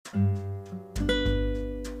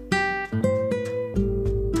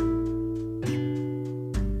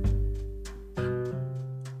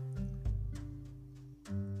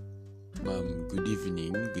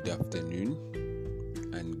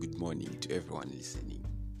everyone listening.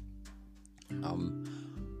 Um,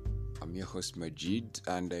 I'm your host Majid,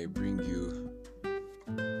 and I bring you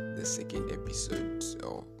the second episode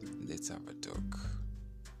of Let's Have a Talk.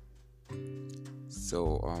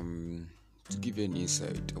 So, to give you an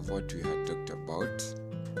insight of what we had talked about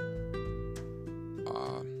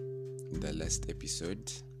in the last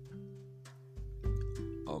episode,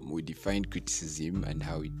 we defined criticism and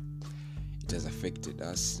how it has affected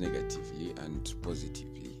us negatively and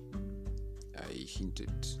positively. I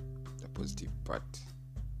hinted the positive part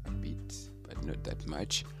a bit, but not that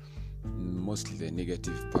much. Mostly the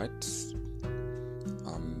negative part,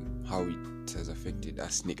 how it has affected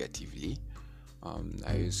us negatively.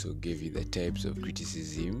 I also gave you the types of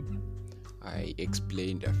criticism. I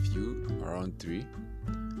explained a few, around 3,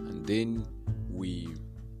 and then we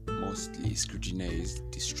mostly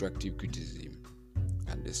scrutinized destructive criticism,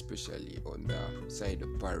 and especially on the side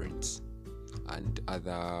of parents and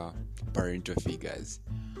other parental figures.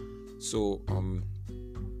 So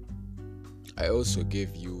I also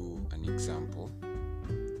gave you an example,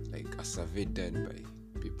 like a survey done by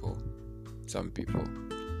some people,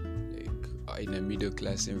 like in a middle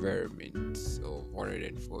class environment of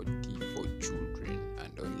 144 children,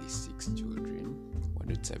 and only 6 children were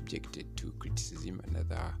not subjected to criticism and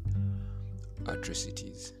other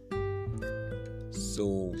atrocities.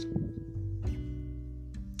 So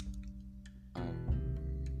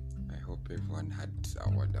I hope everyone had a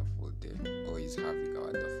wonderful day or is having a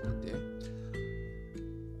wonderful day.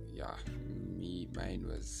 Yeah, mine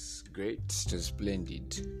was great. It was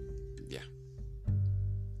splendid. Yeah.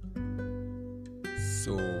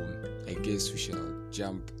 So I guess we shall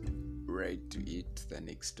jump right to it. The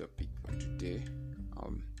next topic for today.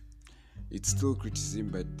 It's still criticism,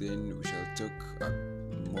 but then we shall talk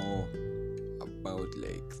more about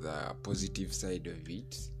like the positive side of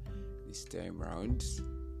it this time around.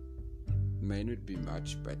 Might not be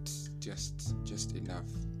much, but just enough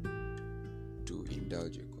to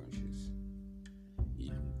indulge your conscience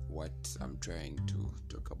in what I'm trying to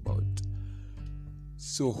talk about.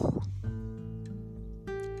 So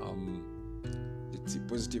let's see,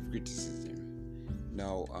 positive criticism.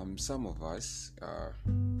 Now some of us are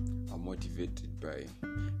motivated by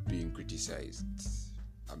being criticized.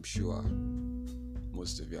 I'm sure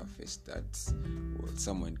most of you have faced that. Well,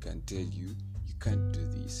 someone can tell you can't do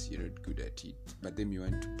this, you're not good at it, but then you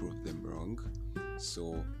want to prove them wrong,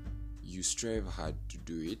 so you strive hard to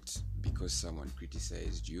do it because someone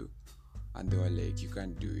criticized you and they were like, you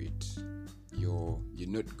can't do it, you're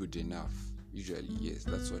not good enough. Usually, yes,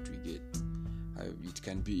 that's what we get. It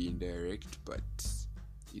can be indirect, but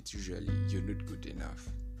it's usually you're not good enough.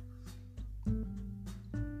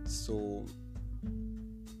 So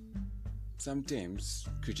sometimes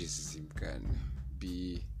criticism can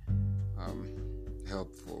be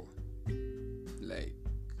helpful, like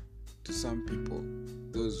to some people,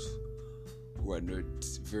 those who are not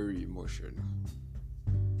very emotional.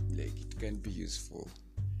 Like it can be useful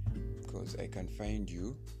because I can find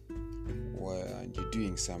you while you're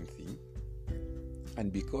doing something,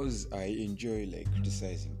 and because I enjoy like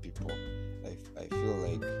criticizing people, I feel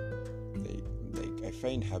like I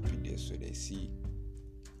find happiness when I see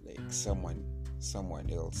like someone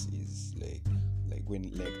else is like when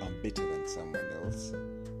like I'm better than someone else.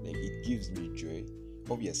 Like it gives me joy.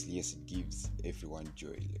 Obviously, yes, it gives everyone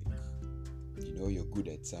joy. Like, you're good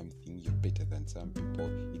at something, you're better than some people,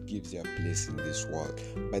 it gives you a place in this world.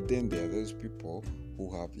 But then there are those people who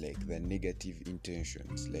have like the negative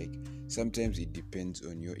intentions. Like sometimes it depends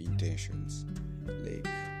on your intentions. Like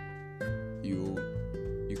you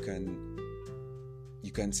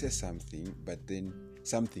can say something, but then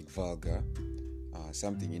something vulgar,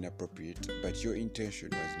 something inappropriate, but your intention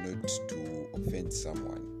was not to offend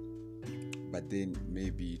someone, but then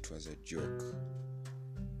maybe it was a joke,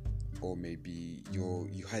 or maybe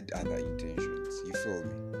you had other intentions. You feel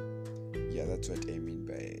me? Yeah, that's what I mean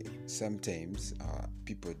by sometimes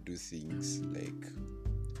people do things like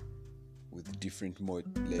with different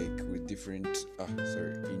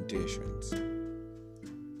intentions,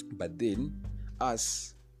 but then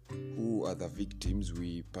us who are the victims,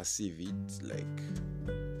 we perceive it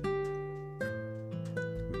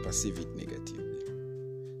negatively.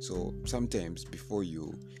 So sometimes before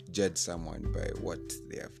you judge someone by what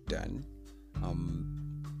they have done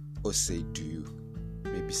or said to you,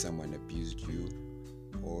 maybe someone abused you,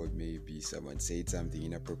 or maybe someone said something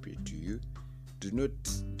inappropriate to you, do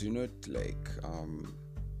not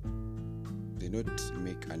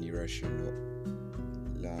make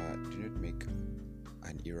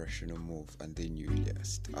an irrational move and then you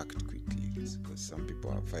just act quickly, because some people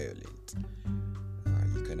are violent.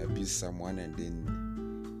 You can abuse someone and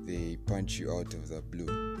then they punch you out of the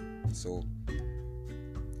blue. So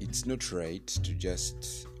it's not right to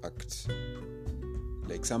just act.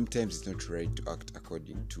 Like, sometimes it's not right to act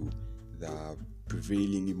according to the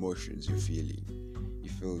prevailing emotions you're feeling. You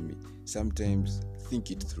feel me? Sometimes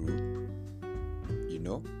think it through.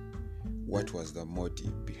 What was the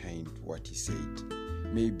motive behind what he said?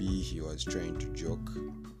 Maybe he was trying to joke,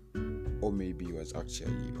 or maybe he was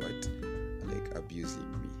actually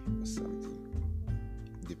abusing me or something.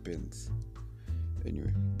 Depends.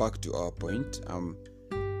 Anyway, back to our point.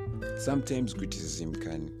 Sometimes criticism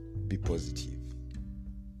can be positive.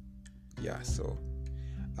 Yeah, so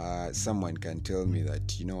someone can tell me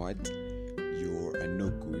that, you know what, you are no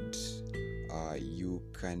good, you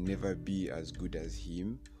can never be as good as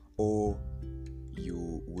him, or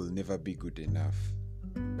you will never be good enough.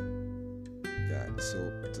 Yeah,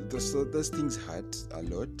 so those things hurt a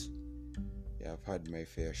lot. Yeah, I've had my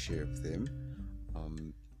fair share of them.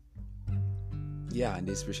 And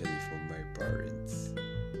especially from my parents.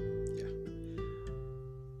 Yeah.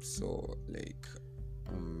 So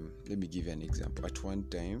let me give you an example. At one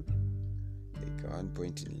time, at one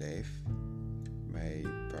point in life, my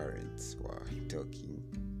parents were talking.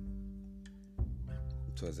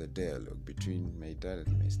 It was a dialogue between my dad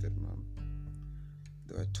and my stepmom.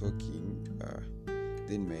 They were talking.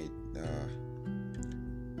 Then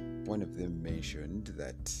one of them mentioned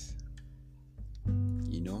that,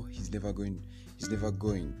 he's never going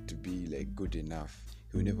to be good enough.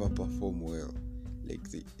 He'll never perform well. They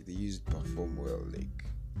used perform well.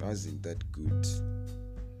 I wasn't that good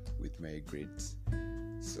with my grades.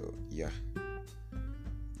 So yeah,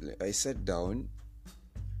 I sat down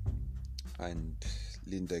and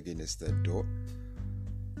leaned against the door,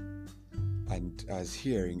 and I was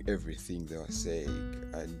hearing everything they were saying,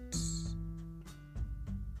 and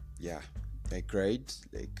I cried.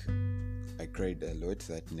 I cried a lot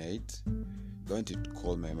that night. I wanted to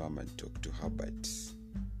call my mom and talk to her, but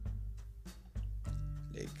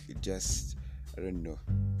I don't know,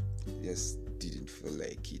 just didn't feel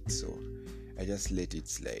like it, so I just let it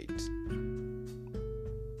slide.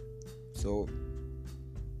 So,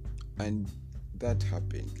 and that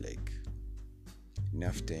happened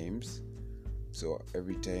enough times. So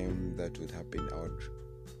every time that would happen, I would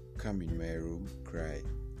come in my room, cry.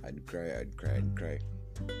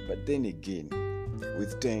 But then again,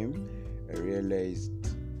 with time, I realized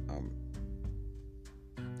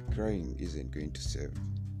crying isn't going to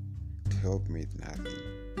help me with nothing.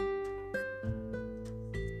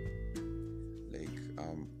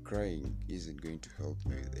 Crying isn't going to help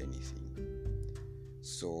me with anything.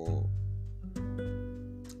 So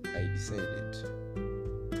I decided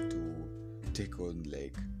to take on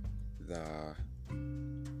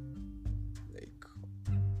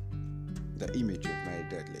the image of my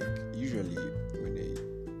dad. Usually when I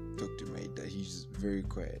talk to my dad, he's very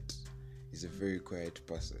quiet. He's a very quiet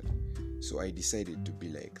person. So I decided to be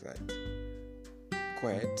like that.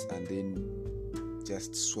 Quiet, and then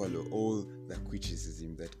just swallow all the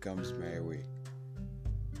criticism that comes my way.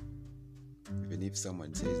 Even if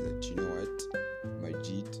someone says that, you know what,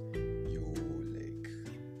 Majid,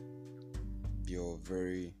 you're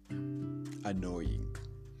very annoying,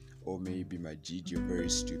 or maybe Majid, you're very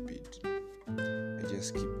stupid, I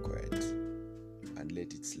just keep quiet and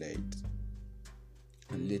let it slide,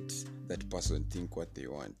 and let that person think what they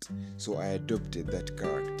want. So I adopted that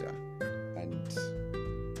character, and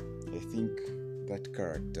I think that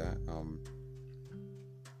character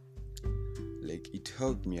it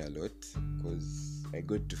helped me a lot, because I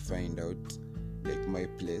got to find out my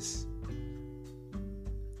place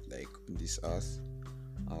on this earth.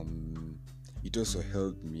 It also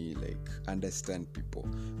helped me understand people,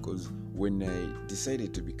 because when I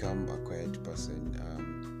decided to become a quiet person,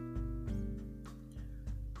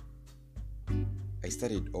 I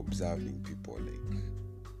started observing people,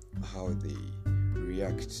 how they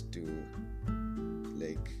react to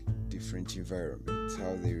different environments,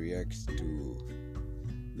 how they react to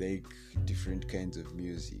different kinds of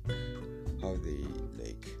music, how they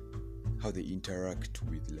interact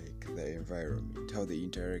with the environment, how they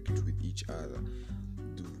interact with each other.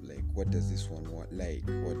 What does this one want?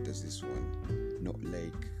 What does this one not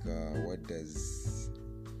like?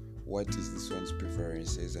 What is this one's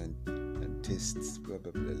preferences and tastes? Blah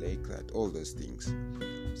blah blah, that. All those things.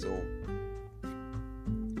 So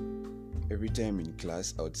every time in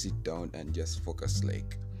class, I would sit down and just focus.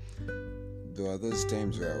 There were those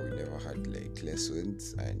times where we never had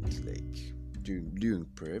lessons, and doing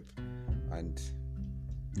prep, and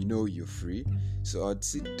you're free. So I'd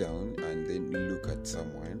sit down and then look at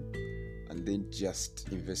someone, and then just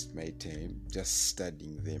invest my time just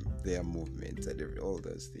studying them, their movements, and all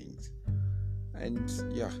those things. And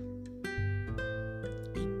yeah,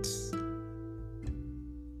 it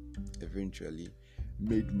eventually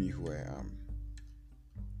made me who I am.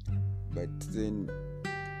 But then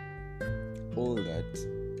all that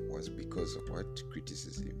was because of what?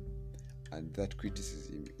 Criticism. And that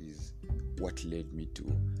criticism is what led me to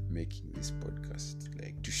making this podcast.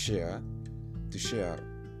 Like to share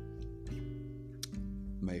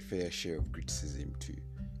my fair share of criticism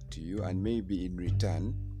to you, and maybe in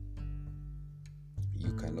return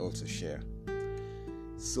you can also share.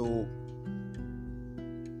 So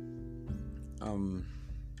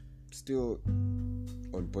still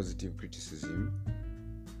on positive criticism,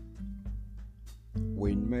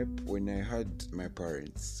 when I heard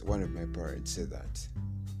one of my parents say that,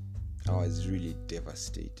 I was really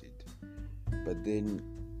devastated. But then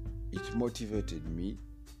it motivated me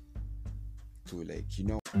to, like,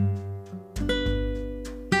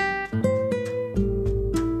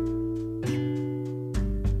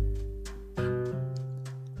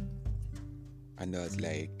 and I was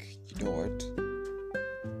like, you know what?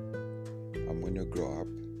 I'm gonna grow up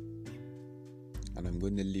and I'm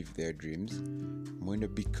gonna live their dreams. I'm gonna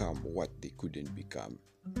become what they couldn't become.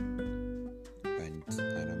 And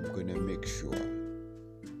I'm gonna make sure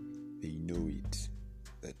they know it,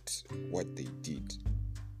 that what they did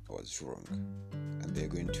was wrong, and they're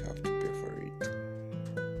going to have to pay for it.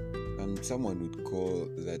 And someone would call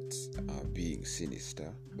that being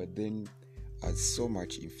sinister, but then I was so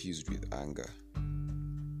much infused with anger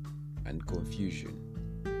and confusion,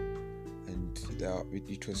 and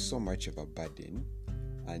it was so much of a burden,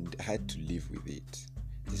 and I had to live with it.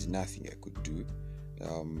 There's nothing I could do.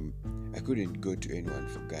 I couldn't go to anyone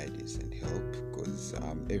for guidance and help, because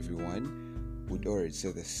everyone would already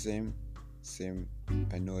say the same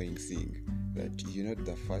annoying thing, that you're not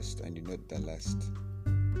the first and you're not the last.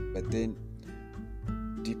 But then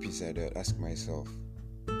deep inside I ask myself,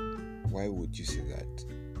 why would you say that?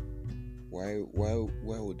 Why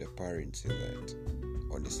would a parent say that?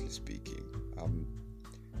 Honestly speaking,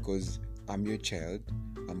 because I'm your child,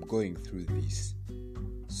 I'm going through this,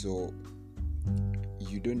 so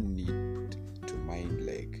you don't need to mind,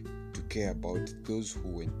 like, to care about those who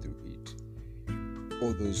went through it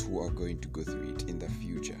or those who are going to go through it in the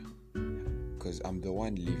future, because I'm the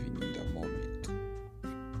one living in the moment.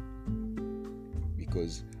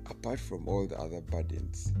 Because apart from all the other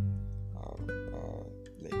burdens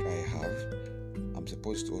like I have, I'm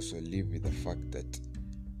supposed to also live with the fact that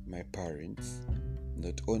my parents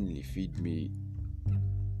not only feed me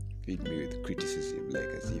with criticism, like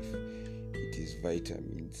as if it is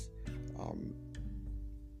vitamins.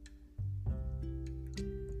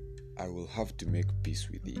 I will have to make peace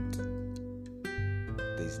with it.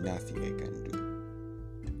 There's nothing I can do.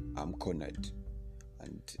 I'm cornered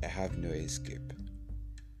and I have no escape.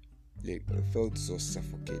 Like, I felt so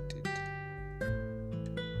suffocated.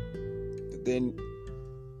 But then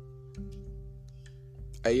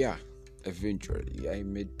eventually I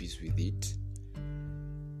made peace with it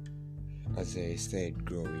as I started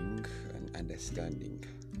growing and understanding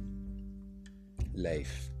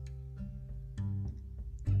life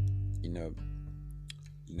in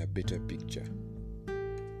a better picture.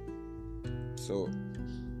 So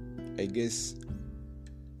I guess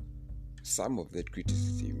some of that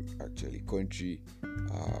criticism actually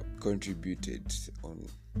contributed on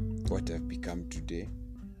what I've become today.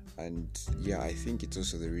 And I think it's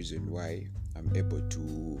also the reason why I'm able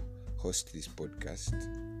to host this podcast,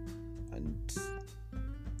 and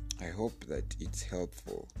I hope that it's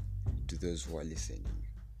helpful to those who are listening.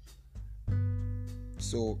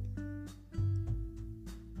 So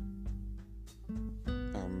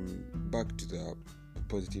back to the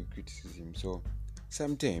positive criticism. So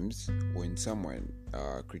sometimes when someone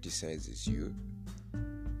criticizes you,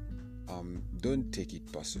 don't take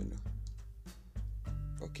it personal.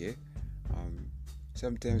 Okay?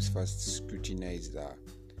 Sometimes first scrutinize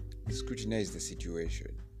the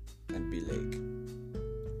situation and be like,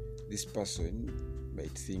 this person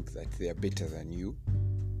might think that they are better than you,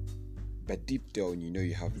 but deep down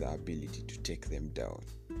you have the ability to take them down.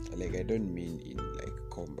 Like, I don't mean in like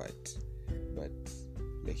combat, but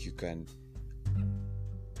like you can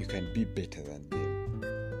be better than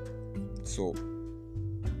them. So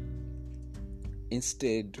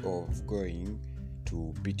instead of going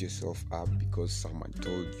to beat yourself up because someone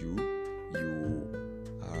told you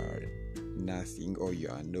are nothing or you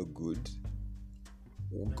are no good,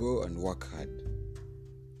 go and work hard.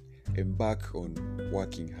 Embark on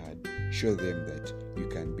working hard. Show them that you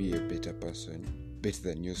can be a better person, better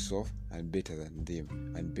than yourself, and better than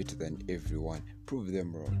them, and better than everyone. Prove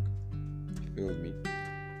them wrong. Feel me?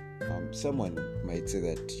 Someone might say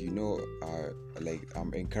that, like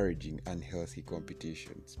I'm encouraging unhealthy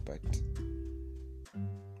competitions, but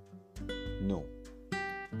no,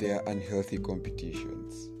 there are unhealthy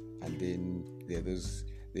competitions, and then there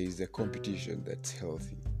is a competition that's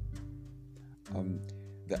healthy.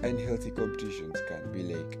 The unhealthy competitions can be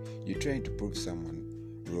like you're trying to prove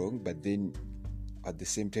someone wrong, but then at the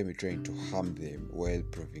same time you're trying to harm them while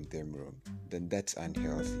proving them wrong. Then that's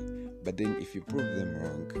unhealthy. But then if you prove them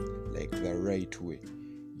wrong, like the right way,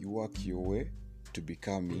 you work your way to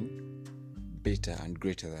becoming better and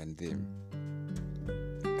greater than them.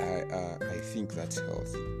 I think that's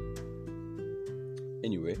healthy.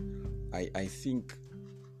 Anyway, I think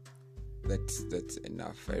that's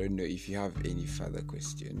enough. I don't know if you have any further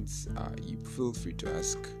questions. You feel free to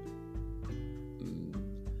ask.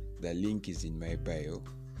 The link is in my bio,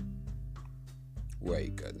 where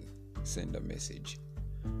you can send a message.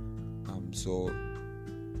 So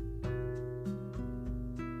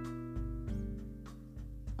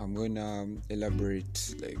I'm gonna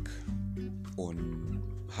elaborate like on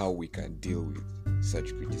how we can deal with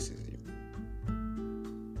such criticism.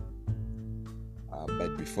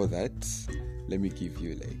 But before that, let me give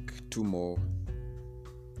you like 2 more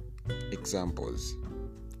examples,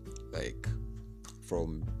 like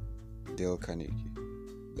from Dale Carnegie,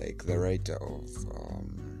 like the writer of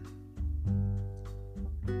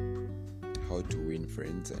How to Win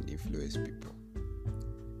Friends and Influence People.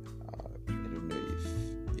 I don't know if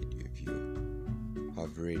any of you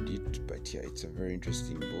have read it, but yeah, it's a very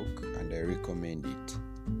interesting book and I recommend it.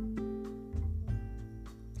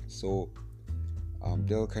 So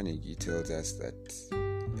Dale Carnegie tells us that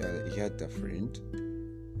he had a friend.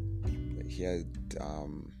 He had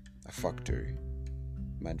a factory,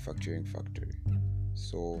 manufacturing factory.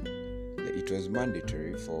 So it was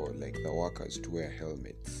mandatory for like the workers to wear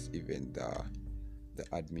helmets, even the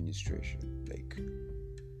administration, like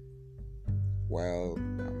while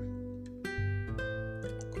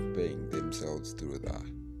paying themselves through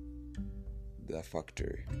the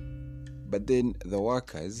factory. But then the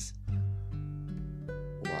workers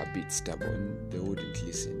were a bit stubborn. They wouldn't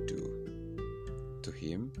listen to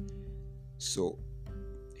him. So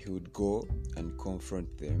he would go and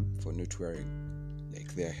confront them for not wearing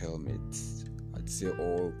like their helmets. I'd say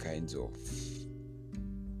all kinds of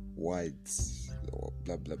words or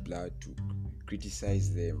blah blah blah to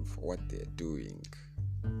criticize them for what they're doing.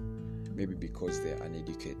 Maybe because they're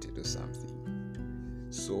uneducated or something.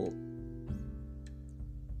 So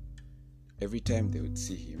every time they would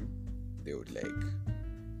see him, they would like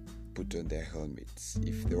put on their helmets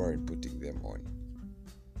if they weren't putting them on.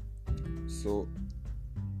 So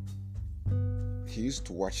he used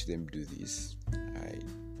to watch them do this.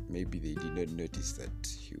 Maybe they did not notice that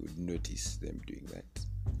he would notice them doing that.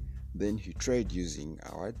 Then he tried using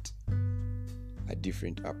a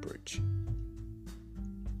different approach.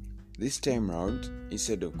 This time round,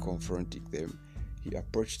 instead of confronting them, he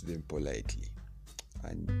approached them politely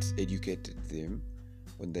and educated them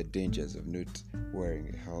on the dangers of not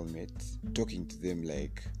wearing a helmet, talking to them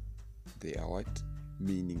like they are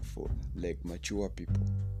meaningful, like mature people.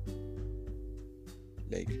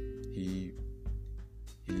 Like he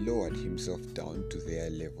lowered himself down to their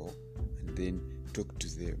level and then talked to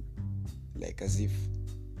them like as if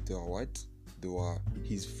they were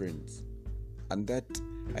his friends. And that,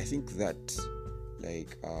 I think that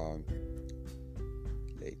like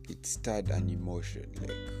it stirred an emotion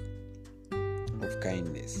like of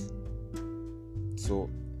kindness. So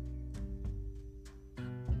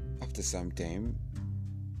after some time,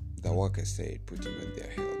 the workers started putting on their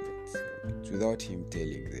helmets without him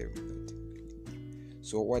telling them.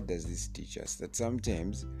 So what does this teach us? That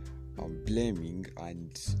sometimes blaming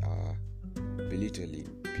and belittling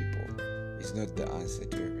people is not the answer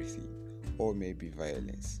to everything, or maybe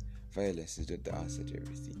violence. Violence is not the answer to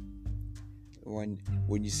everything.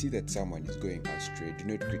 When you see that someone is going astray, do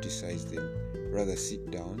not criticize them. Rather sit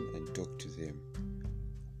down and talk to them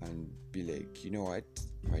and be like, you know what,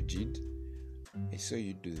 Majid, I saw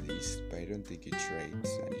you do this, but I don't think it's right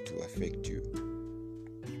and it will affect you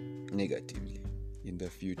negatively in the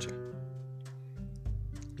future.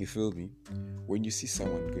 You feel me? When you see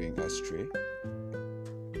someone going astray,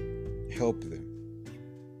 help them.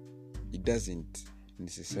 It doesn't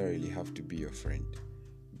necessarily have to be your friend,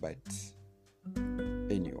 but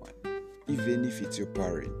anyone. Even if it's your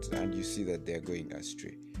parent and you see that they're going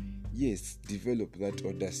astray, yes, develop that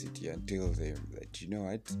audacity and tell them that, you know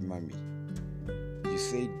what, mommy, you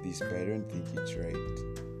said this, but I don't think it's right.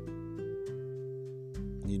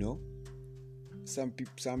 You know, some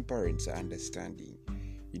parents are understanding.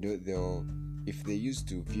 You know, if they used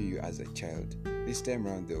to view you as a child, this time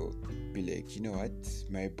around they'll be like, you know what,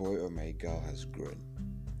 my boy or my girl has grown.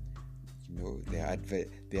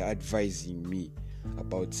 They're advising me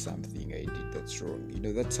about something I did that's wrong.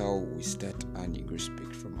 That's how we start earning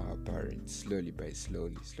respect from our parents, slowly by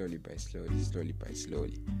slowly.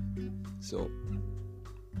 So,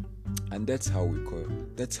 and that's how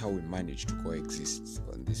we manage to coexist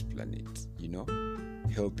on this planet.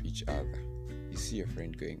 Help each other. You see a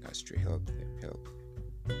friend going astray, help them.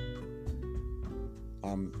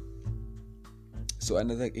 So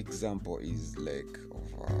another example is like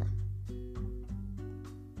of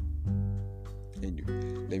anyway,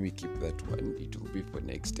 let me keep that one. It will be for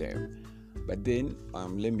next time. But then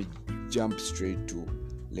let me jump straight to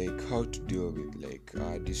like how to deal with like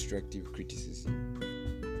destructive criticism.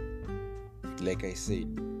 Like I said,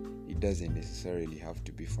 it doesn't necessarily have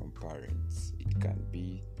to be from parents. It can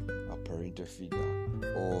be a parental figure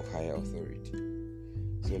or higher authority.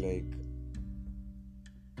 So like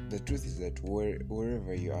the truth is that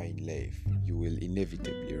wherever you are in life, you will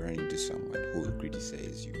inevitably run into someone who will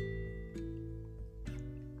criticize you.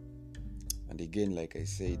 And again, like I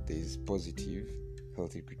said, there is positive,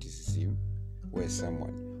 healthy criticism where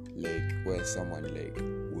someone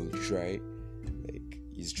will try, like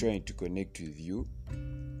is trying to connect with you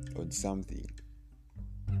on something,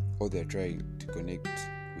 or they're trying to connect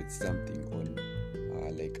with something on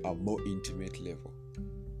like a more intimate level.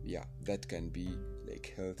 Yeah, that can be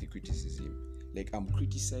like healthy criticism. Like I'm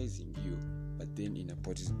criticizing you, but then in a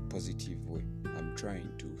positive way. I'm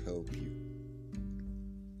trying to help you.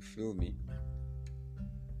 You feel me?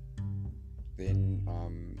 Then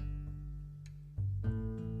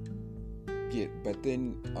but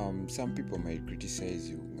then some people might criticize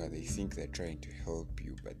you that they think they're trying to help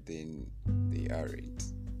you, but then they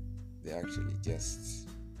aren't. They're actually just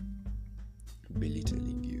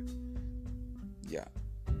belittling you. Yeah.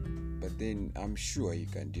 But then I'm sure you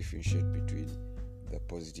can differentiate between the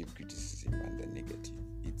positive criticism and the negative.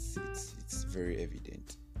 It's very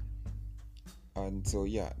evident. And so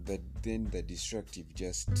then the destructive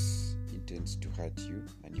just intends to hurt you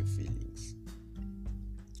and your feelings.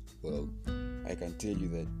 Well, I can tell you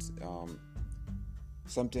that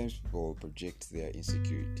sometimes people project their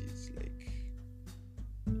insecurities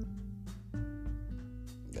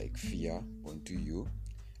like fear onto you,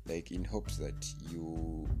 like in hopes that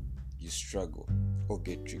you struggle or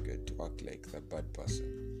get triggered to act like the bad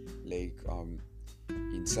person. Like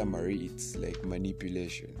in summary, it's like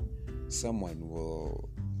manipulation. Someone will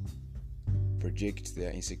project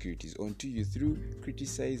their insecurities onto you through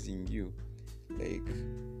criticizing you, like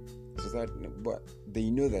so that, but they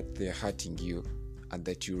know that they're hurting you and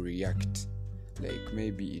that you react. Like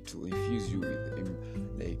maybe it will infuse you with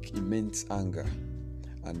like immense anger,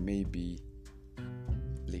 and maybe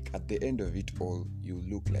like at the end of it all, you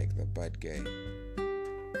look like the bad guy.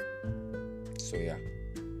 So yeah,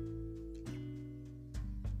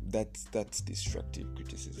 that's destructive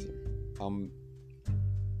criticism.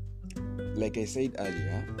 Like I said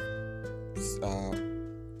earlier,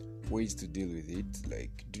 ways to deal with it,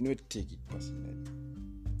 like do not take it personally.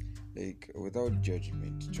 Like without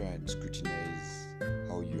judgment, try and scrutinize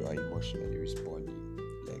how you are emotionally responding,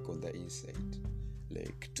 like on the inside,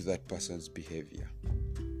 like to that person's behavior.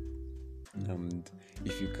 And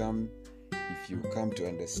if you come to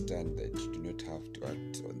understand that you do not have to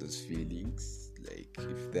act on those feelings, like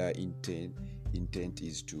if their intent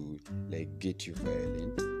is to like get you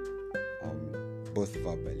violent, both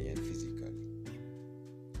verbally and physically,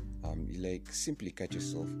 like simply cut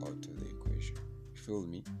yourself out of the equation. You feel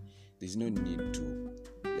me? There's no need to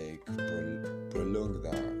like prolong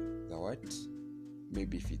the what?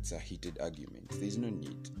 Maybe if it's a heated argument, there's no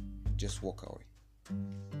need. Just walk away.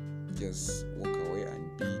 Just walk away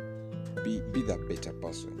and be the better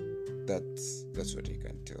person. That's what I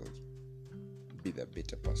can tell you. Be the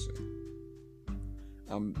better person.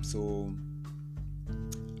 So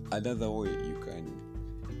another way you can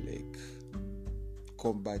like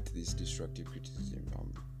combat this destructive criticism,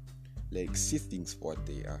 like see things for what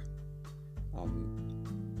they are.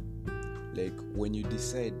 Like when you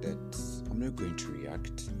decide that I'm not going to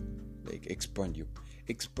react, like expand your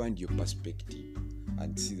perspective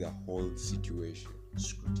and see the whole situation.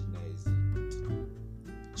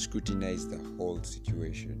 Scrutinize the whole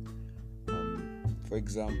situation. For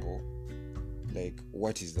example, like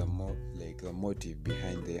what is the motive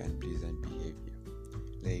behind the unpleasant behavior?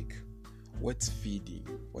 Like what's feeding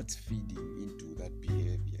into that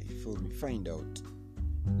behavior? You feel me? Find out.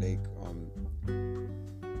 Like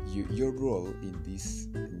your role in these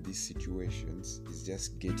situations is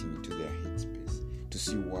just getting into their headspace to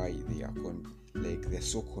see why they are they're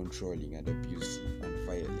so controlling and abusive and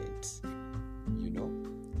violent.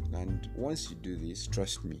 And once you do this,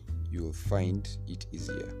 trust me, you will find it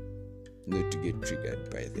easier not to get triggered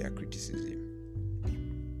by their criticism.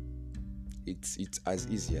 It's as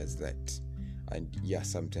easy as that. And yeah,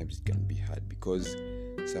 sometimes it can be hard because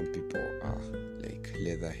some people are like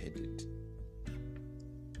leather-headed.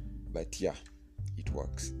 But yeah, it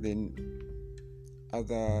works. Then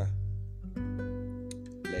another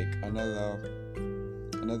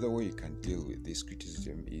way you can deal with this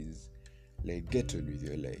criticism is like get on with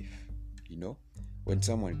your life. When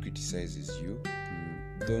someone criticizes you,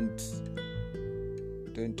 don't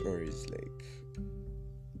always like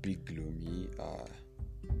be gloomy,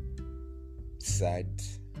 sad,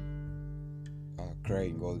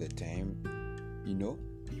 crying all the time.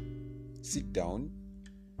 Sit down,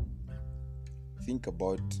 think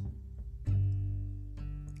about,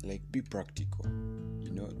 like, be practical.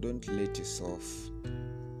 Don't let yourself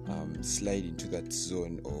slide into that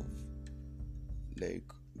zone of like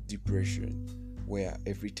depression where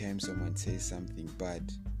every time someone says something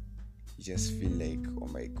bad you just feel like, oh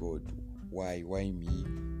my god, why me,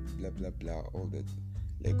 blah blah blah, all that,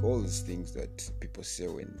 like all those things that people say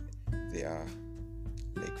when they are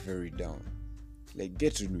like very down. Like,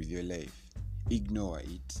 get on with your life, ignore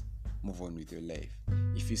it, move on with your life.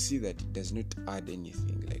 If you see that it does not add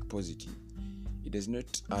anything like positive, it does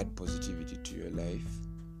not add positivity to your life,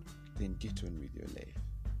 then get on with your life.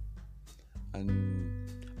 And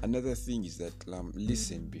another thing is that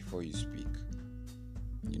listen before you speak.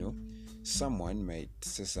 Someone might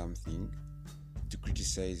say something to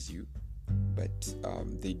criticize you, but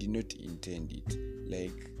they did not intend it.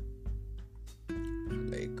 Like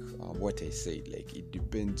what I said, like it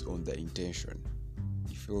depends on the intention.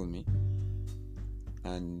 You feel me?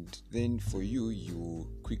 And then for you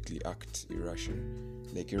quickly act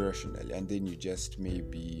irrationally, and then you just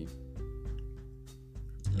maybe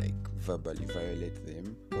like verbally violate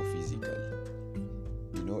them or physically.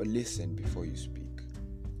 Listen before you speak.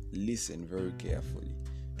 Listen very carefully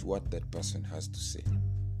to what that person has to say,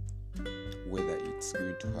 whether it's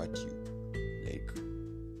going to hurt you. Like,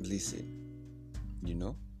 listen,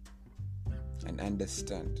 and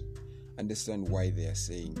understand why they are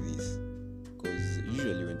saying this. Because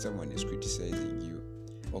usually when someone is criticizing you,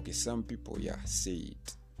 okay, some people say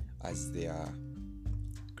it as they are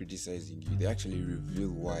criticizing you. They actually reveal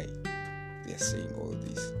why they are saying all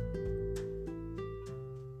this.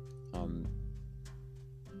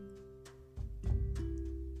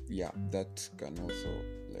 That can also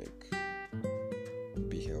like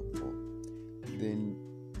be helpful. Then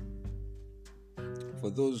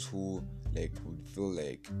for those who like would feel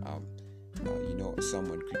like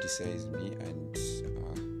someone criticized me and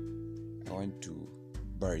I want to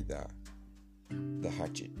bury the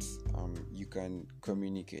hatchet, you can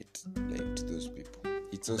communicate like to those people.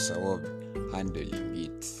 It's also about handling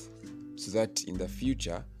it so that in the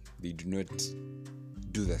future they do not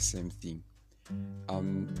do the same thing.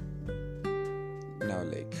 Now,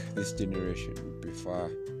 like, this generation would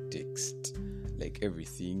prefer text, like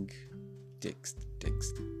everything text.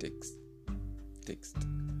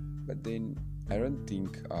 But then I don't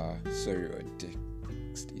think sorry on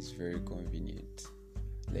text is very convenient.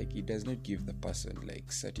 Like, it does not give the person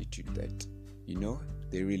like certitude that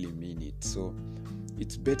they really mean it. So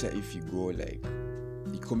it's better if you go like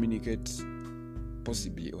you communicate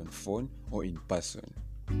possibly on phone or in person,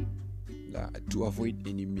 to avoid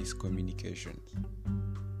any miscommunications.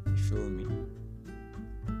 You feel me?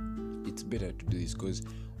 It's better to do this because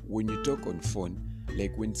when you talk on phone,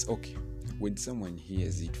 like when someone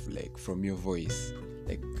hears it like from your voice,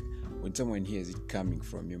 like when someone hears it coming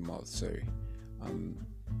from your mouth,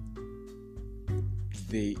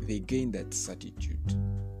 they gain that certitude,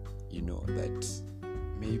 that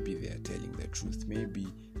maybe they are telling the truth, maybe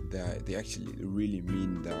they actually really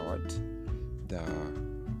mean the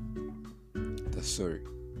sorry.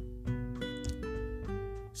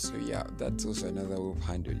 So that's also another way of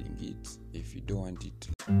handling it if you don't want it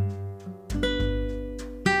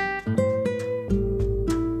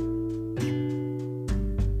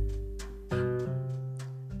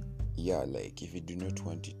like if you do not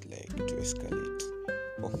want it like to escalate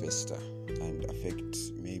or fester and affect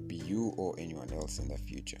maybe you or anyone else in the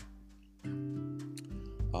future.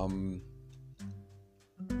 On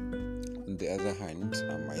the other hand,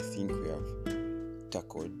 I think we have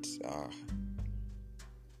tackled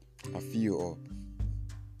a few of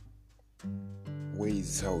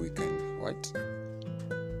ways how we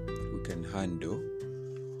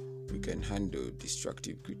can handle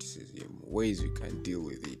destructive criticism, ways we can deal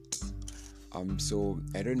with it. So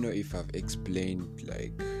I don't know if I've explained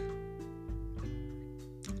like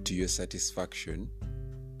to your satisfaction.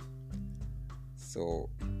 So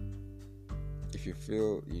if you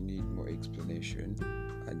feel you need more explanation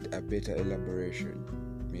and a better elaboration,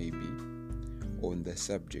 maybe, on the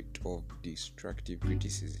subject of destructive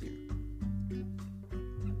criticism,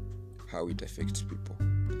 how it affects people,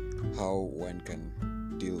 how one can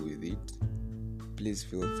deal with it, please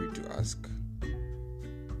feel free to ask.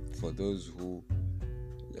 For those who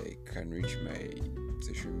can reach my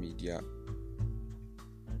social media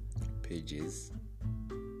pages,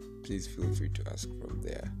 please feel free to ask from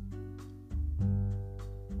there.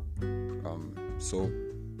 So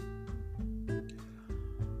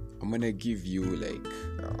I'm gonna give you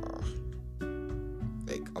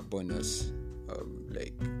a bonus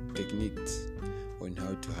techniques on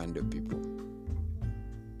how to handle people.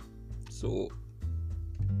 So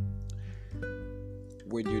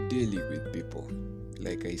when you're dealing with people,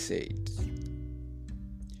 like I said,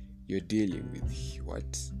 you're dealing with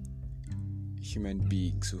human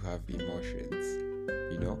beings who have emotions,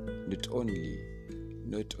 not only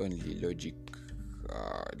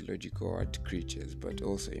logical creatures, but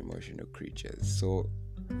also emotional creatures. So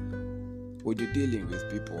when you're dealing with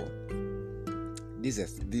people, these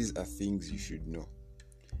are things you should know.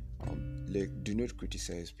 Do not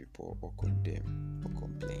criticize people or condemn or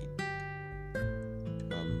complain.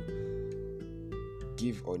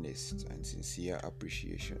 Give honest and sincere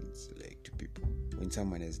appreciations to people. When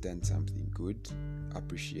someone has done something good,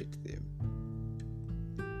 appreciate them.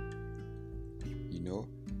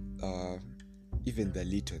 Even the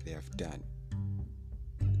little they have done,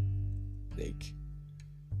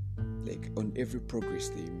 on every progress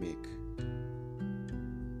they make,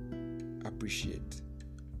 appreciate.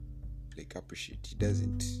 It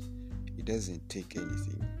doesn't take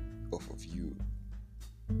anything off of you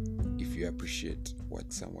if you appreciate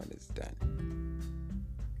what someone has done.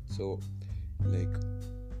 So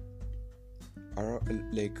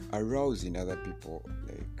arousing other people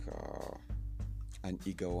an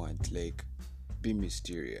eager want, be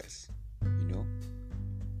mysterious,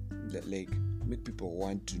 make people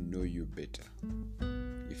want to know you better.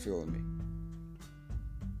 You feel me?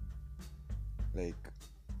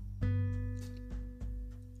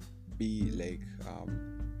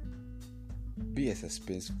 Be a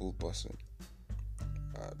suspenseful person.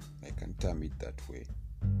 I can term it that way.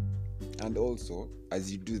 And also,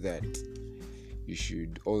 as you do that, you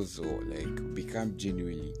should also become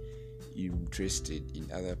genuinely interested in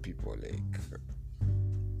other people.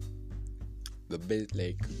 The best,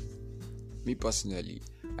 me personally,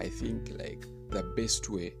 I think the best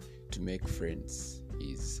way to make friends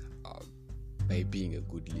is by being a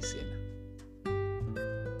good listener.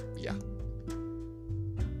 Yeah.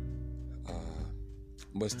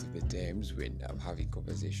 Most of the times when I'm having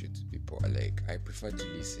conversations with people, I prefer to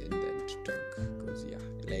listen than to talk, because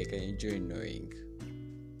I enjoy knowing.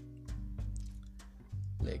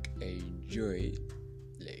 I enjoy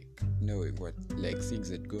knowing what things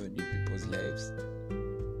that go on in people's lives.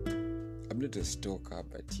 I'm not a stalker,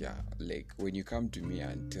 but when you come to me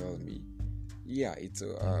and tell me, it's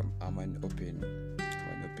I'm an open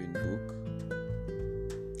book.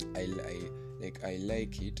 I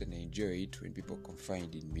like it and I enjoy it when people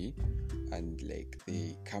confide in me and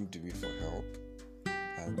they come to me for help,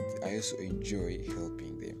 and I also enjoy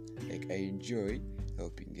helping them. I enjoy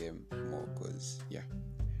helping them more, because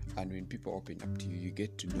and when people open up to you, you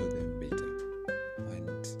get to know them better.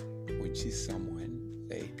 And when you see someone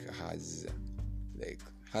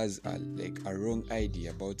has a wrong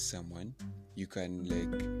idea about someone, you can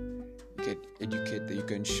get educated. You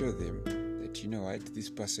can show them that this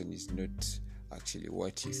person is not actually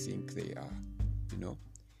what you think they are.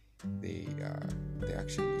 They're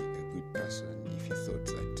actually a good person if you thought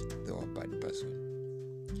that they were a bad person.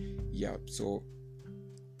 So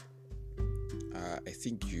I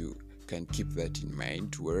think you can keep that in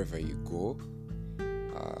mind wherever you go,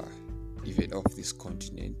 even off this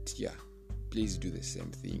continent. Please do the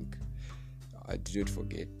same thing. Do not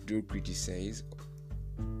forget, don't criticize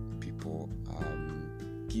people.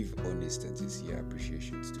 Give honest and sincere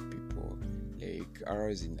appreciations to people.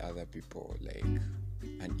 Arousing other people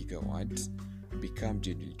an eager want. Become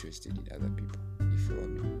genuinely interested in other people. You feel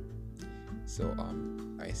me? So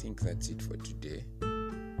I think that's it for today.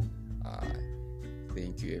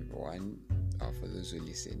 Thank you everyone for those who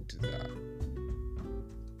listened to the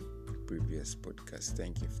previous podcast.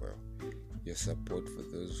 Thank you for your support. For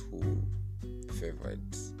those who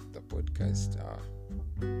favored the podcast,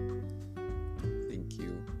 thank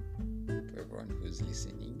you to everyone who's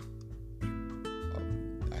listening.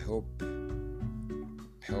 I hope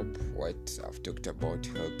what I've talked about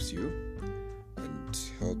helps you and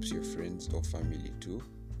helps your friends or family too.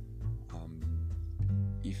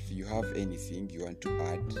 If you have anything you want to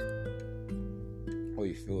add, or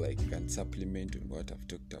you feel like you can supplement on what I've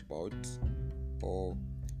talked about, or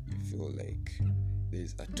you feel like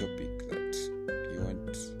there's a topic that you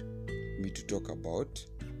want me to talk about,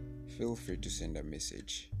 feel free to send a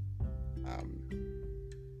message.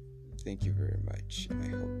 Thank you very much. I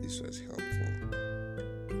hope this was helpful.